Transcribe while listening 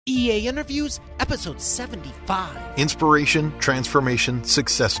EA Interviews, episode 75. Inspiration, transformation,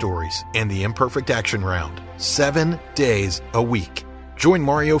 success stories, and the Imperfect Action Round. 7 days a week. Join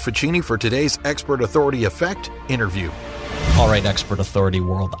Mario Ficini for today's Expert Authority Effect interview. All right, Expert Authority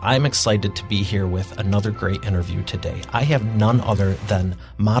world, I'm excited to be here with another great interview today. I have none other than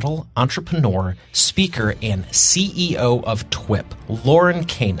model, entrepreneur, speaker, and CEO of TWIP, Lauren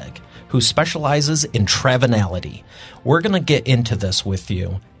Koenig, who specializes in travenality. We're going to get into this with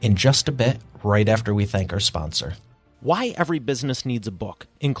you in just a bit, right after we thank our sponsor. Why every business needs a book,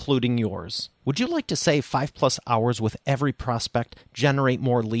 including yours. Would you like to save 5+ hours with every prospect, generate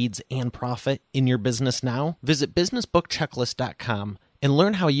more leads, and profit in your business now? Visit businessbookchecklist.com and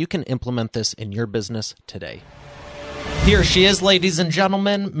learn how you can implement this in your business today. Here she is, ladies and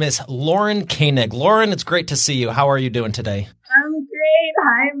gentlemen, Miss Lauren Koenig. Lauren, it's great to see you. How are you doing today? I'm great.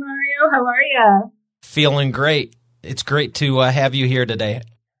 Hi, Mario. How are you? Feeling great. It's great to have you here today.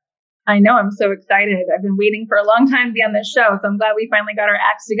 I know. I'm so excited. I've been waiting for a long time to be on this show, so I'm glad we finally got our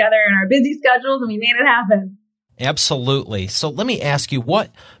acts together in our busy schedules and we made it happen. Absolutely. So let me ask you,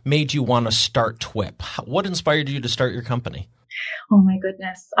 what made you want to start TWIP? What inspired you to start your company? Oh, my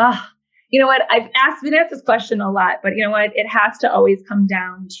goodness. You know what? I've been asked this question a lot, but you know what? It has to always come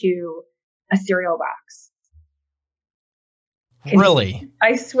down to a cereal box. Really?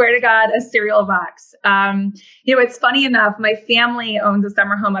 I swear to God, a cereal box. It's funny enough, my family owns a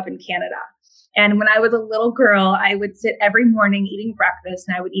summer home up in Canada. And when I was a little girl, I would sit every morning eating breakfast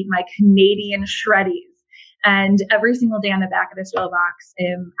and I would eat my Canadian Shreddies. And every single day on the back of the cereal box,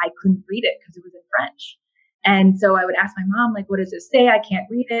 I couldn't read it because it was in French. And so I would ask my mom, like, what does it say? I can't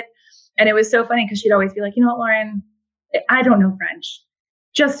read it. And it was so funny because she'd always be like, you know what, Lauren, I don't know French.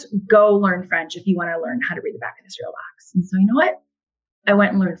 Just go learn French if you want to learn how to read the back of the cereal box. And so you know what? I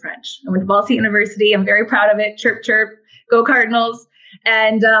went and learned French. I went to Ball State University. I'm very proud of it. Chirp, chirp, go Cardinals.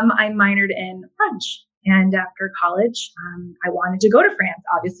 And I minored in French. And after college, I wanted to go to France,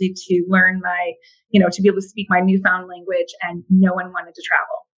 obviously, to learn to be able to speak my newfound language. And no one wanted to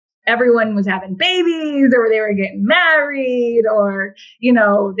travel. Everyone was having babies or they were getting married or,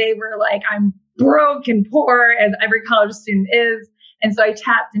 they were like, I'm broke and poor, as every college student is. And so I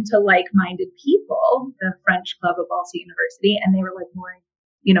tapped into like-minded people, the French Club of Ball State University, and they were like, Lauren,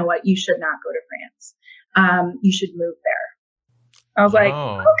 you know what? You should not go to France. You should move there. I was like,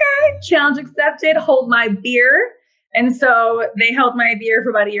 okay, challenge accepted, hold my beer. And so they held my beer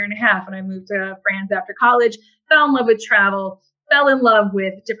for about 1.5 years, and I moved to France after college, fell in love with travel, fell in love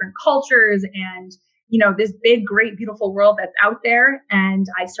with different cultures and this big, great, beautiful world that's out there. And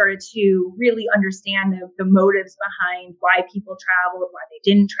I started to really understand the motives behind why people traveled, why they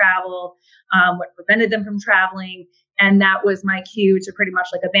didn't travel, what prevented them from traveling. And that was my cue to pretty much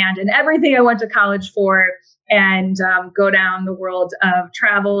abandon everything I went to college for and go down the world of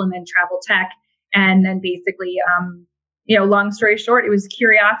travel and then travel tech. And then basically, long story short, it was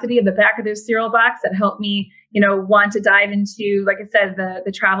curiosity at the back of this cereal box that helped me, want to dive into, like I said,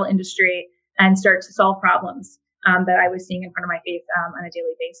 the travel industry and start to solve problems that I was seeing in front of my face on a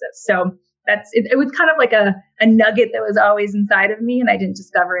daily basis. So it was kind of like a nugget that was always inside of me, and I didn't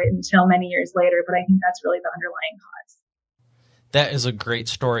discover it until many years later. But I think that's really the underlying cause. That is a great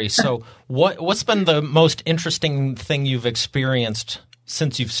story. So what's been the most interesting thing you've experienced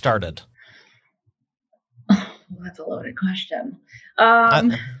since you've started? Well, that's a loaded question.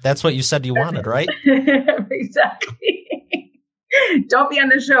 That's what you said you wanted, right? Exactly. Don't be on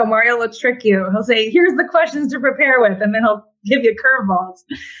the show. Mario will trick you. He'll say, here's the questions to prepare with, and then he'll give you curveballs.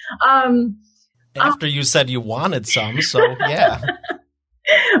 After you said you wanted some, so yeah.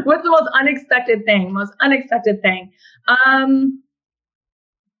 What's the most unexpected thing?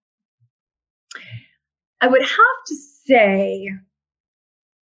 I would have to say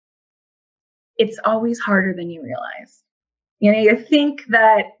it's always harder than you realize. You think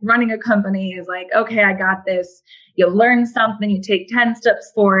that running a company is like, okay, I got this. You learn something, you take 10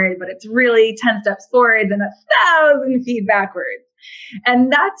 steps forward, but it's really 10 steps forward and 1,000 feet backwards.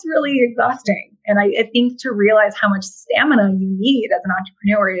 And that's really exhausting. And I think to realize how much stamina you need as an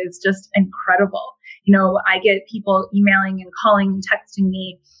entrepreneur is just incredible. I get people emailing and calling and texting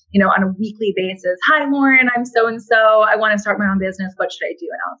me, on a weekly basis. Hi, Lauren, I'm so-and-so. I want to start my own business. What should I do?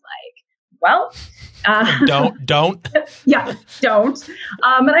 And I was like, well, don't. Yeah, don't.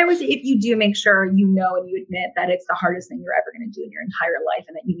 And I would say if you do, make sure and you admit that it's the hardest thing you're ever going to do in your entire life,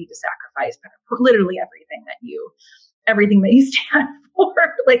 and that you need to sacrifice literally everything that you stand for.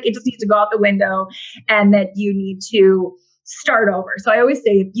 It just needs to go out the window, and that you need to start over. So I always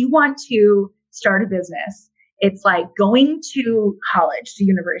say, if you want to start a business, it's like going to college, to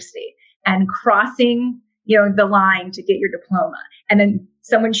university, and crossing the line to get your diploma, and then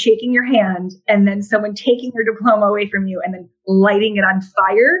someone shaking your hand, and then someone taking your diploma away from you and then lighting it on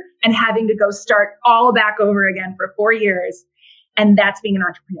fire and having to go start all back over again for 4 years. And that's being an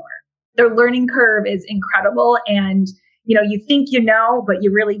entrepreneur. Their learning curve is incredible. And, you think but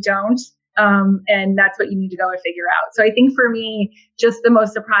you really don't. And that's what you need to go and figure out. So I think for me, just the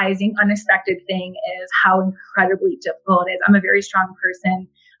most surprising, unexpected thing is how incredibly difficult it is. I'm a very strong person.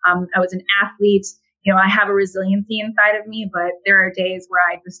 I was an athlete. I have a resiliency inside of me, but there are days where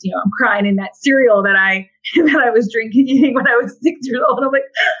I just, I'm crying in that cereal that I was eating when I was 6 years old. And I'm like,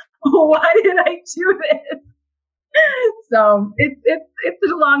 why did I do this? So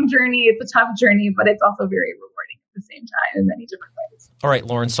it's a long journey. It's a tough journey, but it's also very rewarding at the same time in many different ways. All right,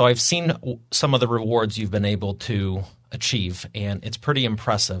 Lauren. So I've seen some of the rewards you've been able to achieve, and it's pretty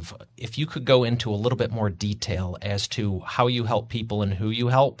impressive. If you could go into a little bit more detail as to how you help people and who you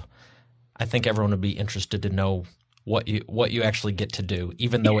help, I think everyone would be interested to know what you actually get to do,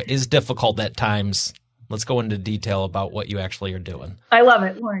 even though it is difficult at times. Let's go into detail about what you actually are doing. I love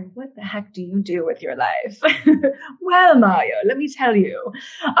it. Lauren, what the heck do you do with your life? Well, Mario, let me tell you.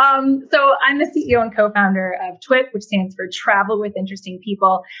 So I'm the CEO and co-founder of TWIP, which stands for Travel with Interesting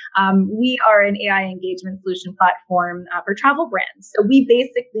People. We are an AI engagement solution platform for travel brands. So we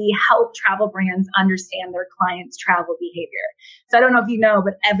basically help travel brands understand their clients' travel behavior. So I don't know if you know,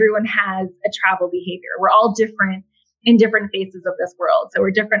 but everyone has a travel behavior. We're all different in different phases of this world. So we're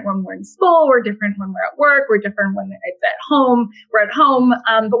different when we're in school, we're different when we're at work, we're different when it's at home, we're at home,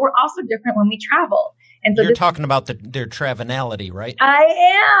 but we're also different when we travel. And so you're talking about their travinality, right? I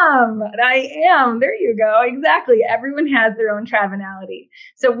am. There you go. Exactly. Everyone has their own travinality.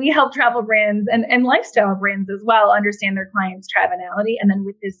 So we help travel brands and lifestyle brands as well understand their clients' travinality. And then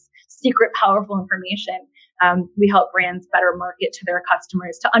with this secret, powerful information, we help brands better market to their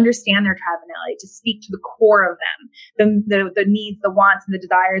customers, to understand their travinality, to speak to the core of them, the needs, the wants, and the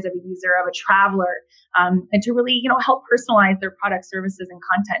desires of a user, of a traveler, and to really, help personalize their products, services, and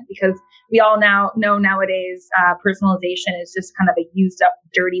content. Because we all now know nowadays, personalization is just kind of a used up,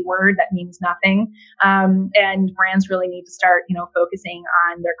 dirty word that means nothing. And brands really need to start, focusing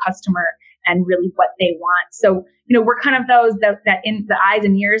on their customer and really what they want. So, we're kind of those that in the eyes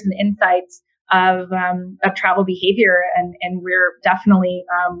and ears and insights of travel behavior. And we're definitely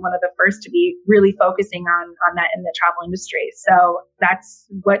one of the first to be really focusing on that in the travel industry. So that's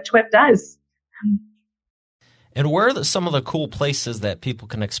what TWIP does. And where are some of the cool places that people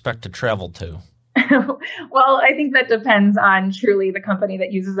can expect to travel to? Well, I think that depends on truly the company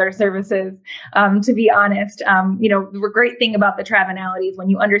that uses our services. To be honest, the great thing about the travinality is when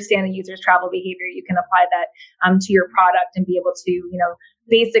you understand the user's travel behavior, you can apply that to your product and be able to,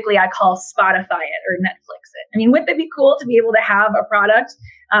 basically I call Spotify it or Netflix it. I mean, wouldn't it be cool to be able to have a product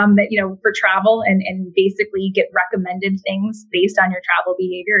that, for travel and basically get recommended things based on your travel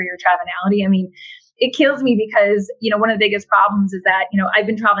behavior or your travinality? I mean, it kills me because, one of the biggest problems is that, I've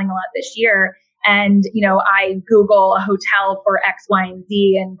been traveling a lot this year. And, I Google a hotel for X, Y, and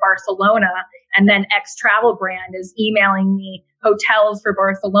Z in Barcelona, and then X travel brand is emailing me hotels for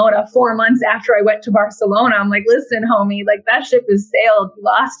Barcelona 4 months after I went to Barcelona. I'm like, listen, homie, like that ship has sailed. You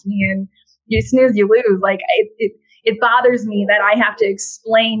lost me, and you snooze, you lose. Like it bothers me that I have to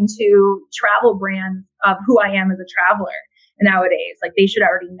explain to travel brands of who I am as a traveler. Nowadays, like they should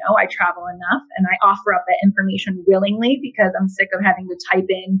already know I travel enough, and I offer up that information willingly because I'm sick of having to type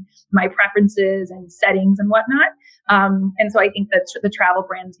in my preferences and settings and whatnot. And so I think that the travel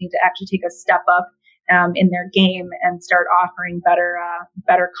brands need to actually take a step up in their game and start offering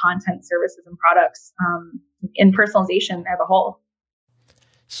better content, services, and products in personalization as a whole.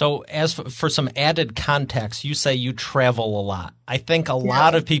 So as for some added context, you say you travel a lot. I think a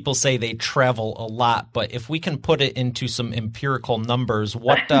lot of people say they travel a lot, but if we can put it into some empirical numbers,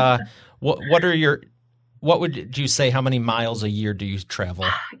 what would you say? How many miles a year do you travel?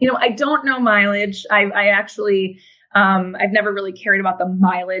 I don't know mileage. I actually I've never really cared about the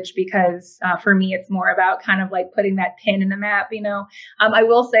mileage because for me, it's more about kind of like putting that pin in the map, I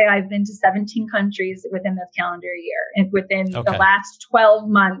will say I've been to 17 countries within this calendar year. And within the last 12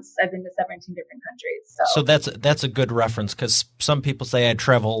 months, I've been to 17 different countries. So that's a good reference because some people say I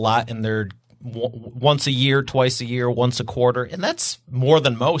travel a lot and they're once a year, twice a year, once a quarter. And that's more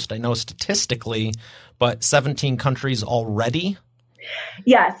than most, I know statistically, but 17 countries already?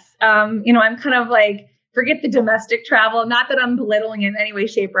 Yes. I'm kind of like, forget the domestic travel. Not that I'm belittling in any way,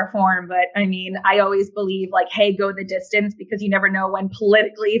 shape, or form, but I mean, I always believe like, hey, go the distance because you never know when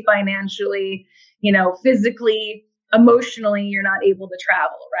politically, financially, physically, emotionally you're not able to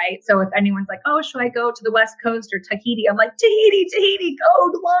travel, right? So if anyone's like, oh, should I go to the West Coast or Tahiti? I'm like, Tahiti,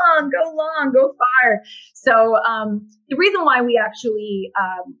 go long, go far. So the reason why we actually,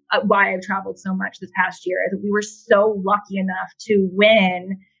 why I've traveled so much this past year is that we were so lucky enough to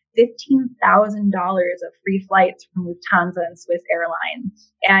win $15,000 of free flights from Lufthansa and Swiss Airlines.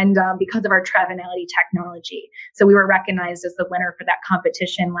 And because of our Travinality technology. So we were recognized as the winner for that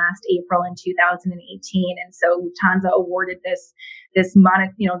competition last April in 2018. And so Lufthansa awarded this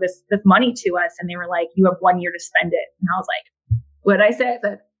money to us. And they were like, you have 1 year to spend it. And I was like, what did I say? I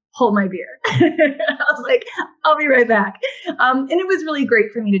said, hold my beer. I was like, I'll be right back. And it was really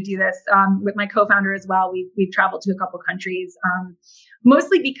great for me to do this with my co-founder as well. We've traveled to a couple countries,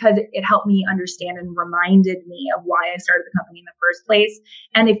 mostly because it helped me understand and reminded me of why I started the company in the first place.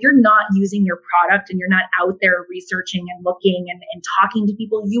 And if you're not using your product and you're not out there researching and looking and talking to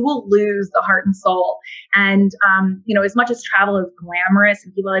people, you will lose the heart and soul. And, as much as travel is glamorous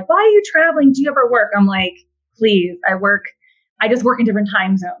and people are like, why are you traveling? Do you ever work? I'm like, please, I just work in different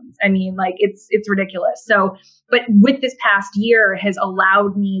time zones. I mean, like it's ridiculous. So, but with this past year has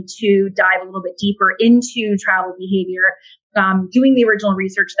allowed me to dive a little bit deeper into travel behavior, doing the original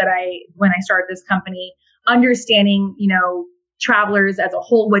research when I started this company, understanding, travelers as a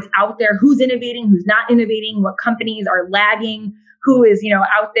whole, what's out there, who's innovating, who's not innovating, what companies are lagging, who is,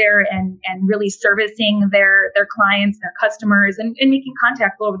 out there and really servicing their clients, their customers and making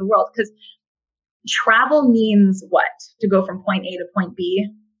contact all over the world. Because travel means what? To go from point A to point B.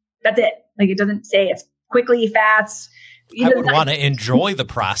 That's it. Like it doesn't say it's quickly, fast. I would want to enjoy the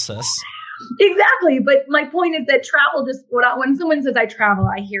process. Exactly. But my point is that travel when someone says I travel,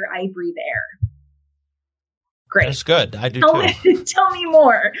 I hear I breathe air. Great. That's good. I do too. Tell me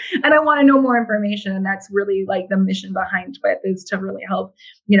more. And I want to know more information. And that's really like the mission behind TWIP is to really help,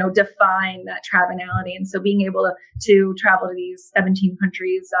 define that Travinality. And so being able to travel to these 17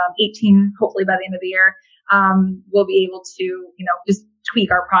 countries, 18, hopefully by the end of the year, we'll be able to, just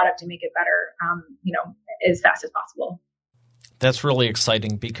tweak our product and make it better, as fast as possible. That's really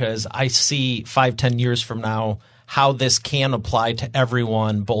exciting because I see 5-10 years from now how this can apply to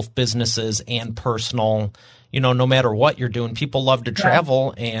everyone, both businesses and personal. No matter what you're doing, people love to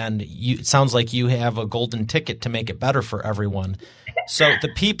travel, and it sounds like you have a golden ticket to make it better for everyone. So the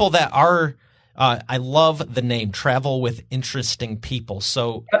people that are, I love the name Travel with Interesting People.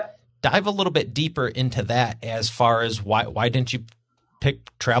 So dive a little bit deeper into that as far as why didn't you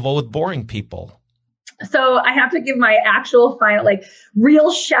pick Travel with Boring People? So I have to give my actual final,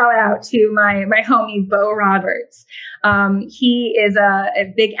 real shout out to my homie, Bo Roberts. He is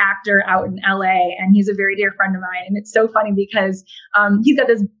a big actor out in LA and he's a very dear friend of mine. And it's so funny because,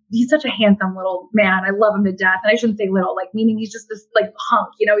 he's such a handsome little man. I love him to death. And I shouldn't say little, meaning he's just this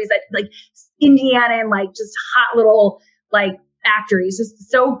hunk, he's like Indiana and just hot little actor. He's just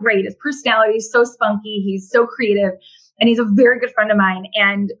so great. His personality is so spunky. He's so creative. And he's a very good friend of mine.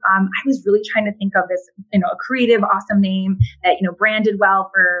 And I was really trying to think of this, a creative, awesome name that, branded well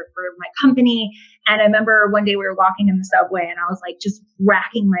for my company. And I remember one day we were walking in the subway and I was just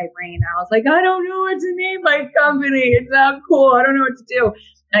racking my brain. I was like, I don't know what to name my company. It's not cool. I don't know what to do.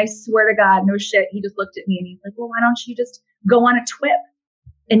 And I swear to God, no shit. He just looked at me and he's like, well, why don't you just go on a TWIP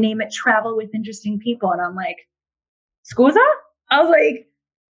and name it Travel with Interesting People? And I'm like, scusa? I was like,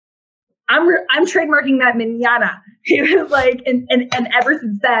 I'm trademarking that manana. He was like, and ever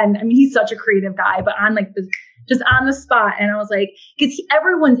since then, I mean, he's such a creative guy, but on just on the spot. And I was like, because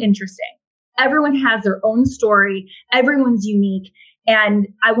everyone's interesting. Everyone has their own story. Everyone's unique. And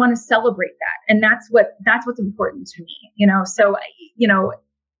I want to celebrate that. And that's what's important to me, So,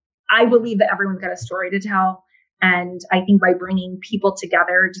 I believe that everyone's got a story to tell. And I think by bringing people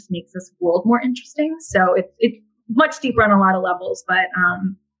together just makes this world more interesting. So it's much deeper on a lot of levels, but,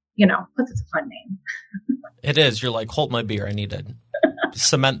 plus it's a fun name. It is. You're like, hold my beer. I need to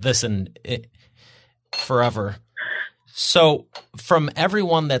cement this in it forever. So from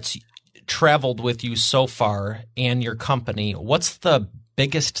everyone that's traveled with you so far and your company, what's the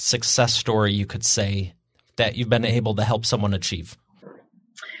biggest success story you could say that you've been able to help someone achieve? Oh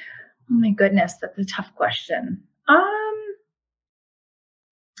my goodness, that's a tough question.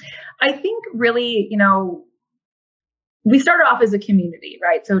 I think really, we started off as a community,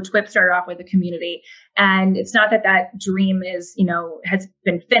 right? So TWIP started off with a community, and it's not that dream is, has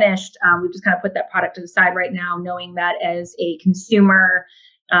been finished. We've just kind of put that product to the side right now, knowing that as a consumer,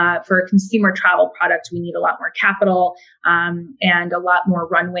 for a consumer travel product, we need a lot more capital, and a lot more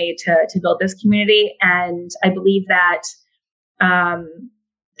runway to build this community. And I believe that,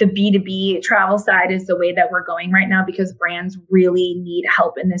 the B2B travel side is the way that we're going right now because brands really need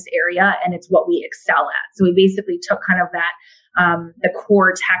help in this area and it's what we excel at. So we basically took kind of that, the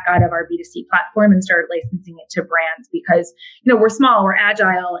core tech out of our B2C platform and started licensing it to brands because, we're small, we're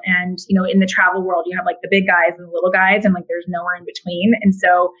agile. And, in the travel world, you have like the big guys and the little guys and like there's nowhere in between. And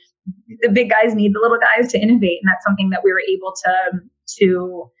so the big guys need the little guys to innovate. And that's something that we were able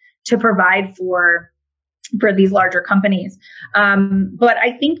to provide for these larger companies. But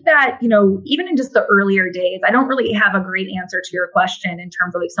I think that, even in just the earlier days, I don't really have a great answer to your question in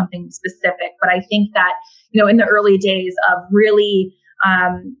terms of like something specific, but I think that, in the early days of really,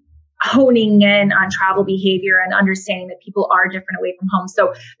 honing in on travel behavior and understanding that people are different away from home.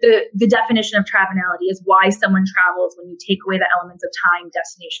 So the definition of travelnality is why someone travels when you take away the elements of time,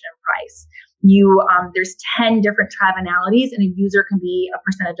 destination, and price. There's 10 different travelnalities and a user can be a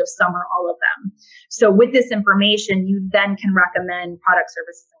percentage of some or all of them. So with this information, you then can recommend product,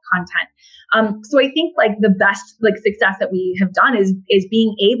 services, and content. So I think like the best like success that we have done is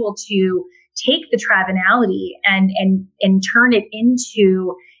being able to take the travelnality and turn it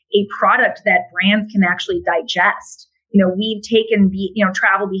into a product that brands can actually digest. We've taken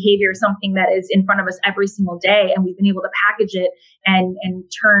travel behavior, something that is in front of us every single day, and we've been able to package it and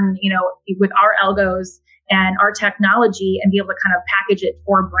turn, with our algos and our technology and be able to kind of package it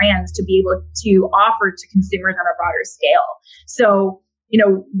for brands to be able to offer to consumers on a broader scale. So,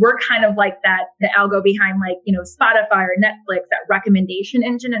 we're kind of like the algo behind like, Spotify or Netflix, that recommendation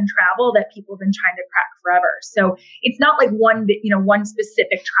engine in travel that people have been trying to crack forever. So it's not like one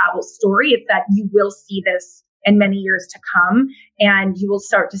specific travel story. It's that you will see this in many years to come, and you will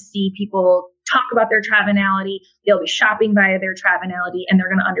start to see people talk about their travelnality. They'll be shopping via their travelnality, and they're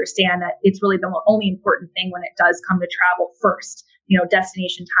going to understand that it's really the only important thing when it does come to travel first.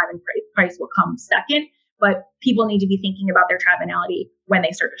 Destination, time, and price will come second. But people need to be thinking about their travelnality when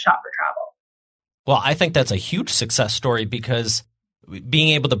they start to shop for travel. Well, I think that's a huge success story because being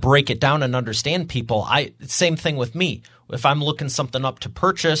able to break it down and understand people, same thing with me. If I'm looking something up to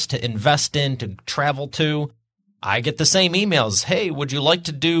purchase, to invest in, to travel to, I get the same emails. Hey, would you like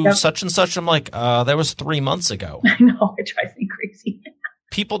to do such and such? I'm like, that was 3 months ago. I know, it drives me crazy.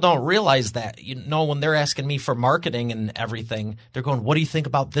 People don't realize that, when they're asking me for marketing and everything, they're going, what do you think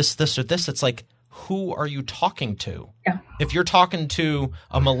about this, or this? It's like, who are you talking to? Yeah. If you're talking to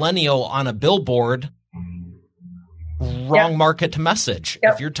a millennial on a billboard, wrong market to message.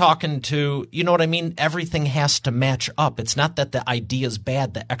 Yep. If you're talking to, you know what I mean? Everything has to match up. It's not that the idea is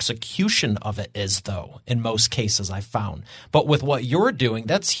bad. The execution of it is, though, in most cases I've found. But with what you're doing,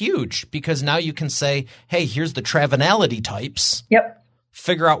 that's huge because now you can say, hey, here's the travelnality types. Yep.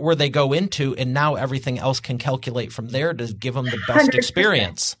 Figure out where they go into, and now everything else can calculate from there to give them the best 100%.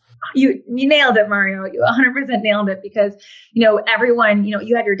 Experience. You nailed it, Mario. You 100% nailed it because, everyone,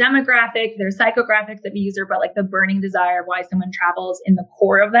 you have your demographic, their psychographics of a user, but like the burning desire of why someone travels in the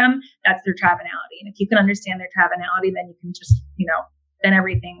core of them, that's their travelnality. And if you can understand their travelnality, then you can just, then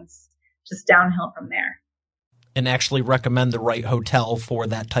everything's just downhill from there. And actually recommend the right hotel for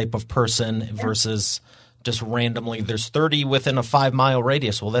that type of person versus just randomly, there's 30 within a 5-mile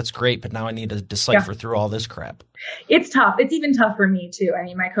radius. Well, that's great, but now I need to decipher through all this crap. It's tough. It's even tough for me too. I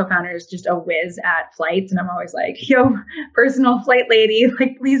mean, my co-founder is just a whiz at flights, and I'm always like, yo, personal flight lady,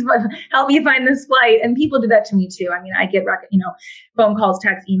 like, please help me find this flight. And people do that to me too. I mean, I get, phone calls,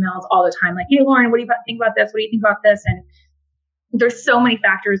 texts, emails all the time. Like, hey, Lauren, what do you think about this? What do you think about this? And there's so many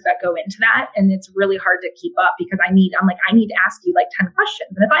factors that go into that. And it's really hard to keep up because I need to ask you like 10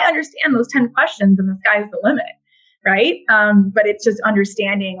 questions. And if I understand those 10 questions, then the sky's the limit. Right. But it's just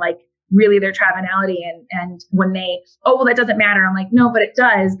understanding like really their travelnality and when they, that doesn't matter. I'm like, no, but it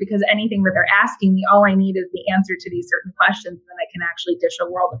does because anything that they're asking me, all I need is the answer to these certain questions. And then I can actually dish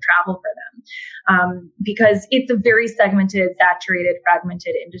a world of travel for them. Because it's a very segmented, saturated,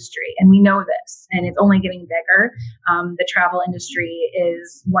 fragmented industry. And we know this, and it's only getting bigger. The travel industry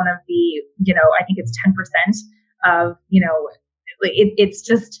is one of the, I think it's 10% of,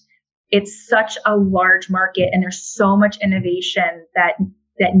 it's such a large market, and there's so much innovation that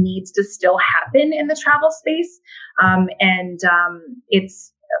needs to still happen in the travel space.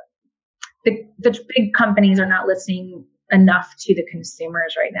 It's the big companies are not listening enough to the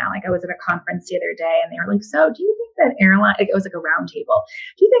consumers right now. Like I was at a conference the other day and they were like, so do you think that it was like a round table.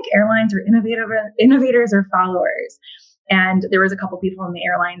 Do you think airlines are innovators or followers? And there was a couple people from the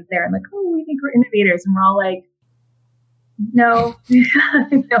airlines there and like, oh, we think we're innovators. And we're all like, no,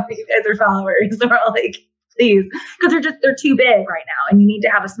 no, you guys are followers. So we're all like, please, because they're too big right now, and you need to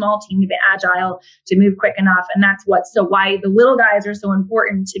have a small team to be agile, to move quick enough. And that's why the little guys are so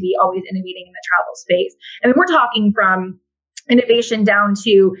important to be always innovating in the travel space. And we're talking from innovation down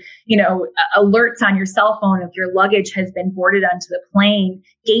to, alerts on your cell phone if your luggage has been boarded onto the plane,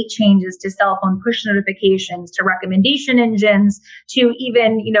 gate changes to cell phone push notifications, to recommendation engines, to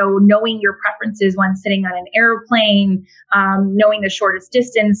even, knowing your preferences when sitting on an airplane, knowing the shortest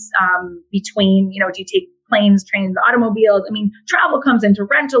distance between, do you take planes, trains, automobiles? I mean, travel comes into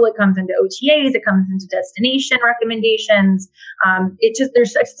rental, it comes into OTAs, it comes into destination recommendations.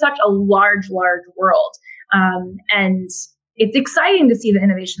 There's such a large world. And it's exciting to see the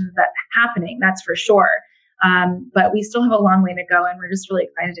innovations that are happening, that's for sure. But we still have a long way to go, and we're just really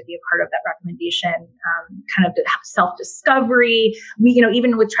excited to be a part of that recommendation, kind of self-discovery.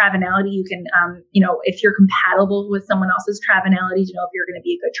 Even with Travinality, you can, if you're compatible with someone else's Travinality, if you're going to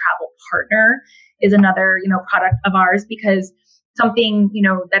be a good travel partner is another, product of ours, because something,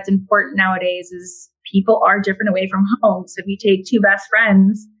 that's important nowadays is people are different away from home. So if you take two best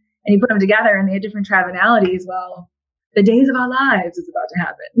friends and you put them together and they have different Travinalities, well, the days of our lives is about to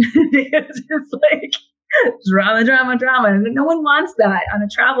happen. It's just like drama. And no one wants that on a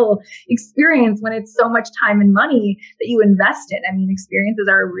travel experience when it's so much time and money that you invest in. I mean, experiences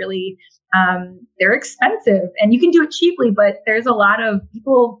are really, they're expensive, and you can do it cheaply, but there's a lot of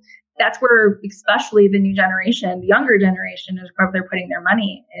people, that's where especially the new generation, the younger generation, is where they're putting their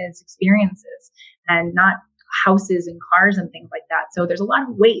money, is experiences and not houses and cars and things like that. So there's a lot of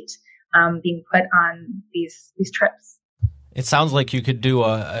weight being put on these trips. It sounds like you could do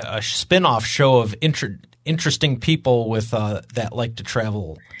a spin-off show of interesting people with that like to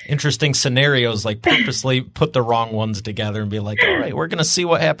travel, interesting scenarios, like purposely put the wrong ones together and be like, all right, we're going to see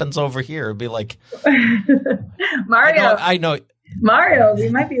what happens over here. It'd be like, Mario, I know. Mario, we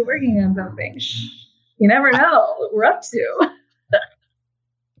might be working on something. You never know what we're up to.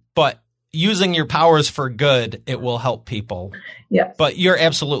 But using your powers for good, it will help people. Yes. But you're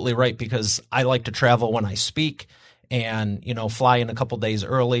absolutely right, because I like to travel when I speak, and, fly in a couple days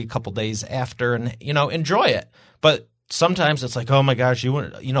early, a couple days after, and, enjoy it. But sometimes it's like, oh my gosh, you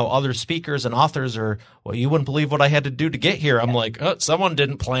wouldn't, other speakers and authors are, well, you wouldn't believe what I had to do to get here. I'm like, oh, someone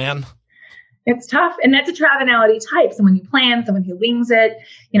didn't plan. It's tough. And that's a Travinality type. Someone who plans, someone who wings it.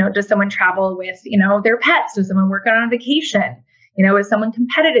 Does someone travel with, their pets? Does someone work on a vacation? Is someone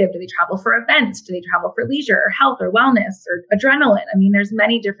competitive? Do they travel for events? Do they travel for leisure or health or wellness or adrenaline? I mean, there's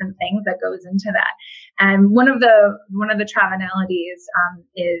many different things that goes into that. And one of the Travinalities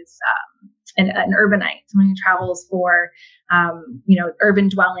is an urbanite, someone who travels for, urban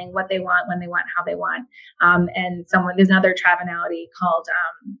dwelling, what they want, when they want, how they want. And there's another Travinality called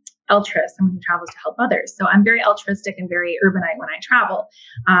altruist, someone who travels to help others. So I'm very altruistic and very urbanite when I travel.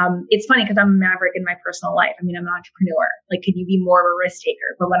 It's funny because I'm a maverick in my personal life. I mean, I'm an entrepreneur. Like, could you be more of a risk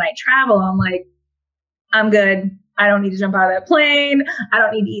taker? But when I travel, I'm like, I'm good. I don't need to jump out of that plane. I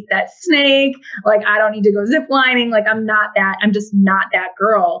don't need to eat that snake. Like, I don't need to go zip lining. Like, I'm just not that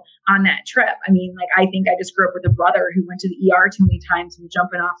girl on that trip. I mean, like, I think I just grew up with a brother who went to the ER too many times and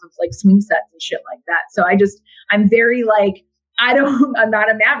jumping off of like swing sets and shit like that. So I'm very like, I'm not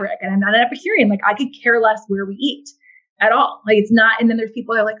a maverick, and I'm not an Epicurean. Like, I could care less where we eat at all. Like, it's not, and then there's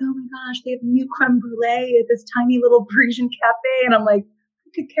people that are like, oh my gosh, they have new creme brulee at this tiny little Parisian cafe. And I'm like, I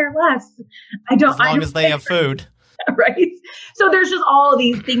could care less. As long as they have food. Right. So there's just all of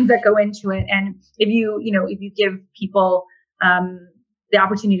these things that go into it. And if you give people, the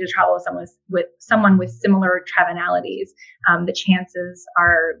opportunity to travel with someone with similar Travinalities, the chances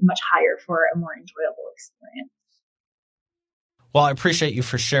are much higher for a more enjoyable experience. Well, I appreciate you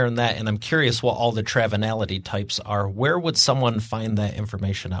for sharing that, and I'm curious what all the Travinality types are. Where would someone find that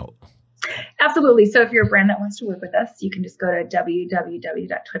information out? Absolutely. So if you're a brand that wants to work with us, you can just go to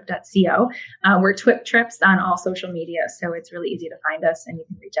www.twip.co. We're Twip Trips on all social media, so it's really easy to find us, and you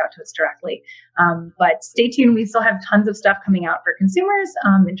can reach out to us directly. But stay tuned. We still have tons of stuff coming out for consumers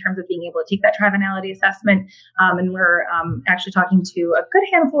in terms of being able to take that Travinality assessment. And we're actually talking to a good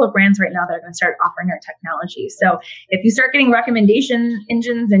handful of brands right now that are going to start offering our technology. So if you start getting recommendation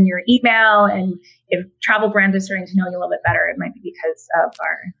engines in your email, and if travel brands are starting to know you a little bit better, it might be because of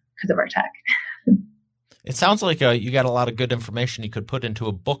our tech. It sounds like you got a lot of good information you could put into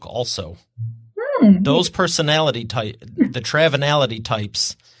a book also. Those personality type, the Travinality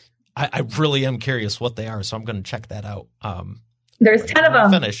types, I really am curious what they are, so I'm going to check that out. There's 10 of them.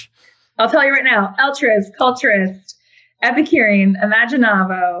 Finish. I'll tell you right now: altruist, culturist, Epicurean,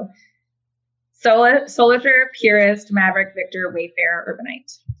 Imaginavo, Solitaire, Purist, Maverick, Victor, Wayfarer,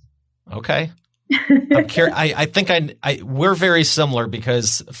 Urbanite. Okay. I'm curious. I think we're very similar,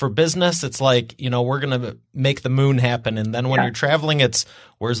 because for business, it's like, we're going to make the moon happen. And then when you're traveling, it's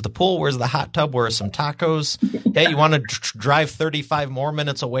where's the pool? Where's the hot tub? Where are some tacos? Hey, you want to drive 35 more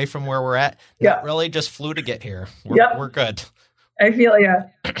minutes away from where we're at? Not really, just flew to get here. We're good. I feel you.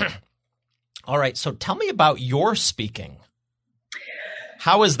 All right. So tell me about your speaking.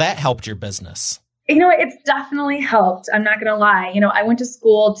 How has that helped your business? It's definitely helped. I'm not going to lie. I went to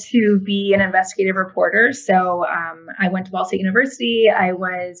school to be an investigative reporter. So I went to Ball State University. I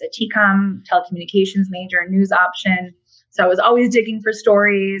was a TCOM, telecommunications major, news option. So I was always digging for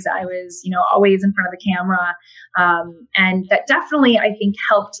stories. I was, always in front of the camera. And that definitely, I think,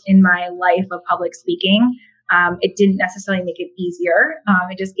 helped in my life of public speaking. It didn't necessarily make it easier.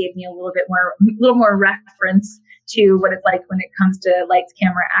 It just gave me a little more reference to what it's like when it comes to lights,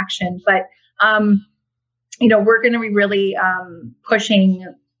 camera, action. But, we're going to be really pushing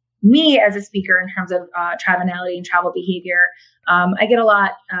me as a speaker in terms of travelability and travel behavior. I get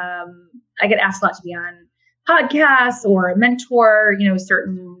asked a lot to be on podcasts or mentor,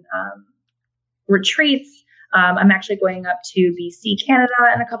 certain retreats. I'm actually going up to BC, Canada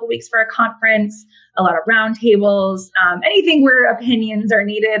in a couple weeks for a conference, a lot of roundtables, anything where opinions are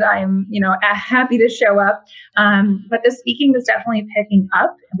needed. I'm, happy to show up. But the speaking is definitely picking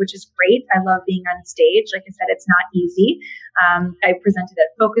up, which is great. I love being on stage. Like I said, it's not easy. I presented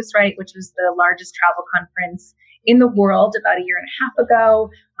at Focusrite, which was the largest travel conference in the world about a year and a half ago.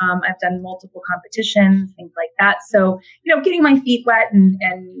 I've done multiple competitions, things like that. So, getting my feet wet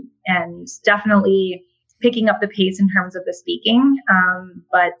and definitely picking up the pace in terms of the speaking.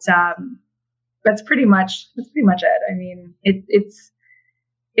 But that's pretty much it. I mean,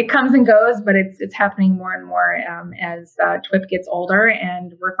 it comes and goes, but it's happening more and more as TWIP gets older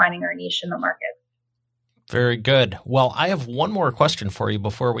and we're finding our niche in the market. Very good. Well, I have one more question for you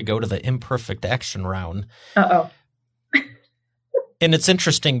before we go to the imperfect action round. Uh-oh. And it's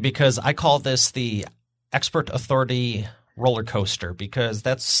interesting because I call this the expert authority roller coaster, because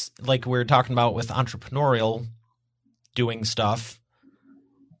that's like we were talking about with entrepreneurial doing stuff.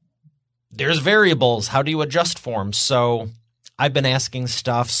 There's variables. How do you adjust for them? So I've been asking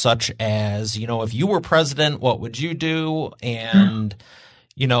stuff such as, if you were president, what would you do? And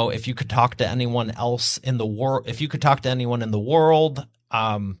if you could talk to anyone else in the world,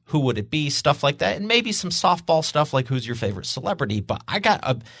 who would it be? Stuff like that. And maybe some softball stuff like who's your favorite celebrity. But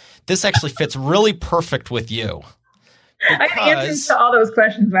this actually fits really perfect with you. I had answers to all those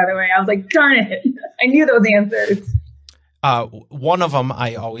questions, by the way. I was like, darn it. I knew those answers. One of them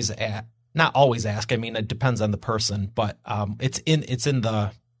I always not always ask. I mean, it depends on the person, but it's in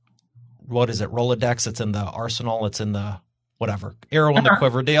the, what is it, Rolodex? It's in the arsenal. It's in the whatever, arrow in the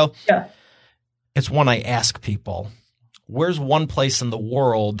quiver deal. Yeah. It's one I ask people. Where's one place in the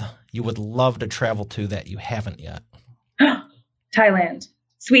world you would love to travel to that you haven't yet? Thailand,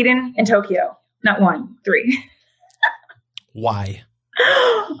 Sweden, and Tokyo. Not 1, 3. Why?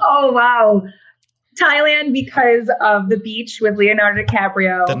 Oh, wow. Thailand because of the beach with Leonardo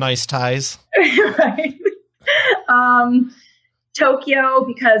DiCaprio. The nice ties. Right. Tokyo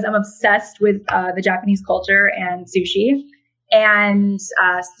because I'm obsessed with the Japanese culture and sushi. And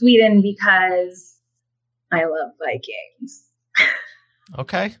Sweden because I love Vikings.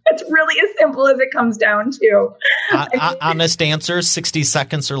 Okay. It's really as simple as it comes down to. Honest answers, 60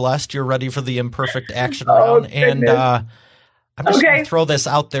 seconds or less. You're ready for the imperfect action round. Goodness. And I'm just going to throw this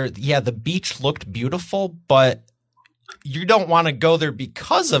out there. Yeah, the beach looked beautiful, but you don't want to go there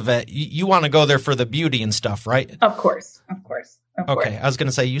because of it. You want to go there for the beauty and stuff, right? Of course. Okay. I was going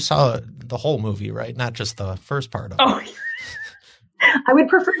to say, you saw the whole movie, right? Not just the first part of it. Oh, I would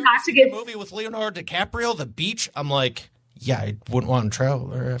prefer not to get a movie with Leonardo DiCaprio, the beach. I'm like, yeah, I wouldn't want to travel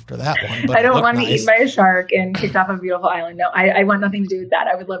there after that one. But I don't want to be eaten by a shark and kicked off a beautiful island. No, I want nothing to do with that.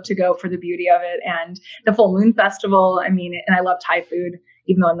 I would love to go for the beauty of it and the full moon festival. I mean, and I love Thai food,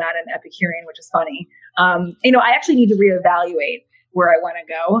 even though I'm not an Epicurean, which is funny. I actually need to reevaluate where I want to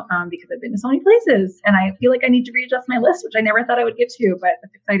go because I've been to so many places and I feel like I need to readjust my list, which I never thought I would get to, but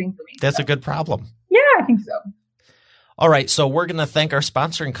it's exciting for me. That's a good problem. Yeah, I think so. All right. So we're going to thank our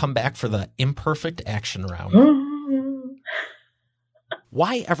sponsor and come back for the imperfect action round.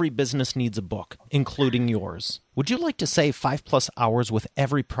 Why every business needs a book, including yours. Would you like to save 5+ hours with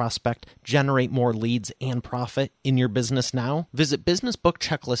every prospect, generate more leads, and profit in your business now? Visit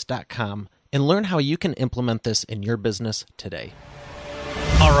businessbookchecklist.com and learn how you can implement this in your business today.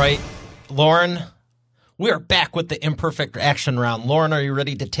 All right, Lauren, we are back with the imperfect action round. Lauren, are you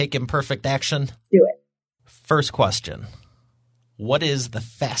ready to take imperfect action? Do it. First question. What is the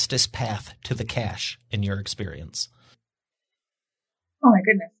fastest path to the cash in your experience? Oh my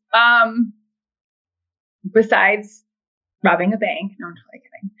goodness. Besides robbing a bank, no, I'm totally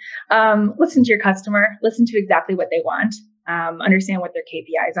kidding. Listen to your customer, listen to exactly what they want. understand what their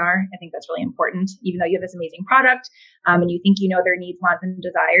KPIs are. I think that's really important. Even though you have this amazing product and you think you know their needs, wants, and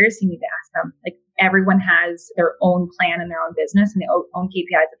desires, you need to ask them. Like everyone has their own plan in their own business and their own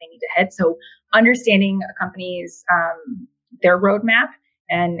KPIs that they need to hit. So understanding a company's their roadmap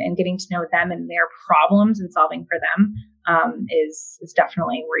and getting to know them and their problems and solving for them is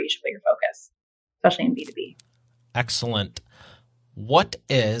definitely where you should put your focus, especially in B2B. Excellent. What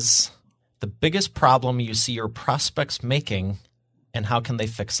is the biggest problem you see your prospects making, and how can they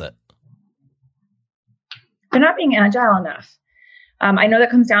fix it? They're not being agile enough. I know that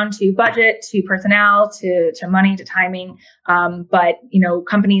comes down to budget, to personnel, to money, to timing. But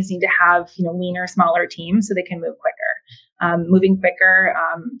companies need to have leaner, smaller teams so they can move quicker. Moving quicker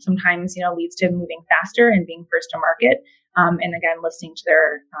sometimes leads to moving faster and being first to market. And again, listening to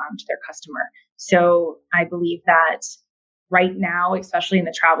their customer. So I believe that right now, especially in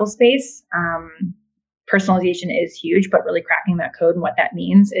the travel space, personalization is huge, but really cracking that code and what that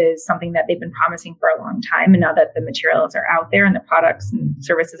means is something that they've been promising for a long time. And now that the materials are out there and the products and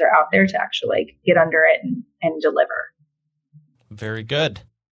services are out there, to actually get under it and deliver. Very good.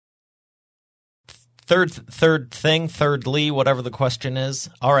 Thirdly, whatever the question is.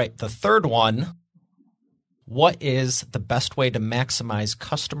 All right, the third one. What is the best way to maximize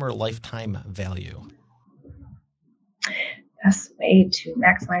customer lifetime value? Best way to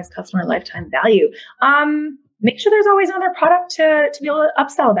maximize customer lifetime value. Make sure there's always another product to be able to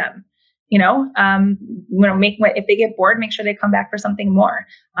upsell them. If they get bored, make sure they come back for something more.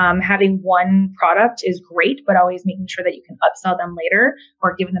 Having one product is great, but always making sure that you can upsell them later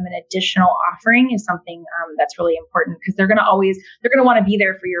or give them an additional offering is something that's really important, because they're going to want to be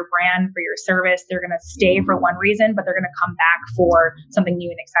there for your brand, for your service. They're going to stay for one reason, but they're going to come back for something new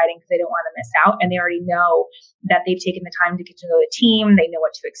and exciting because they don't want to miss out. And they already know that they've taken the time to get to know the team. They know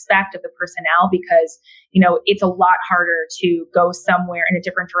what to expect of the personnel, because it's a lot harder to go somewhere in a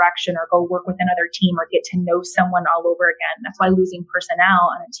different direction or go work with another team or get to know someone all over again. That's why losing personnel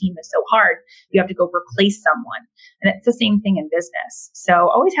on a team is so hard. You have to go replace someone. And it's the same thing in business. So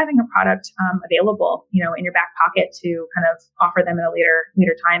always having a product available, in your back pocket to kind of offer them in a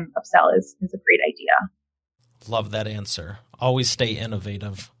later time upsell is a great idea. Love that answer. Always stay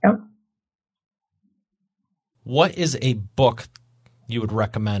innovative. Yep. What is a book you would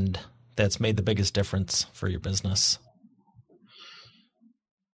recommend that's made the biggest difference for your business?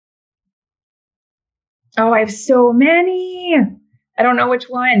 Oh, I have so many. I don't know which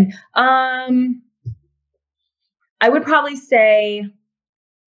one. I would probably say,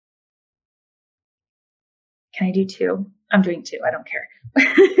 can I do two? I'm doing two. I don't care.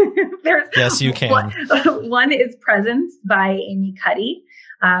 Yes, you can. One is Presence by Amy Cuddy.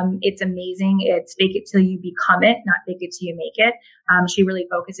 It's amazing. It's fake it till you become it, not fake it till you make it. She really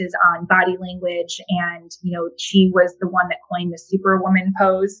focuses on body language, and, she was the one that coined the superwoman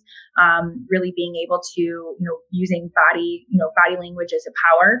pose, really being able to, using body language as a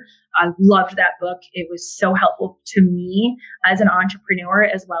power. I loved that book. It was so helpful to me as an entrepreneur,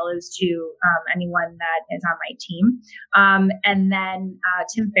 as well as to anyone that is on my team. And then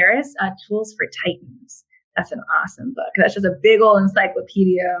Tim Ferriss, Tools for Titans. That's an awesome book. That's just a big old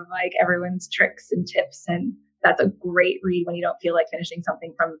encyclopedia of everyone's tricks and tips. And that's a great read when you don't feel like finishing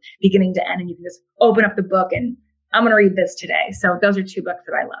something from beginning to end, and you can just open up the book and I'm going to read this today. So those are two books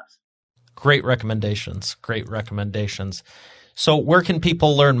that I love. Great recommendations. So where can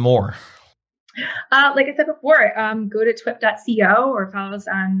people learn more? Like I said before, go to twip.co or follow us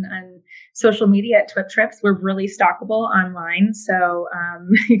on social media at Twip Trips. We're really stockable online. So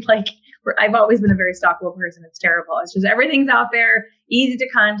I've always been a very stockable person. It's terrible. It's just everything's out there, easy to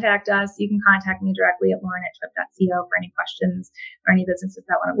contact us. You can contact me directly at Lauren@twip.co for any questions or any businesses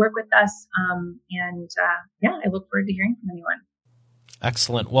that want to work with us. I look forward to hearing from anyone.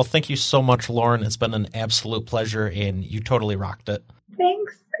 Excellent. Well, thank you so much, Lauren. It's been an absolute pleasure, and you totally rocked it.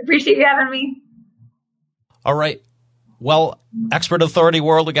 Thanks. I appreciate you having me. All right. Well, Expert Authority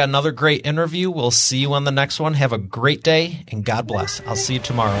World, we got another great interview. We'll see you on the next one. Have a great day, and God bless. I'll see you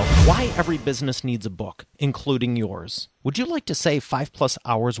tomorrow. Why every business needs a book, including yours. Would you like to save 5+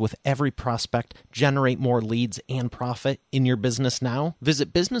 hours with every prospect, generate more leads, and profit in your business now?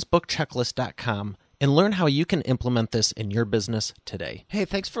 Visit businessbookchecklist.com and learn how you can implement this in your business today. Hey,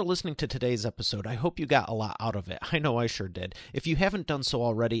 thanks for listening to today's episode. I hope you got a lot out of it. I know I sure did. If you haven't done so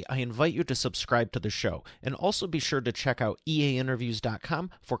already, I invite you to subscribe to the show. And also be sure to check out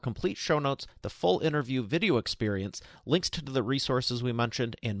eainterviews.com for complete show notes, the full interview video experience, links to the resources we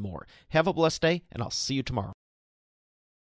mentioned, and more. Have a blessed day, and I'll see you tomorrow.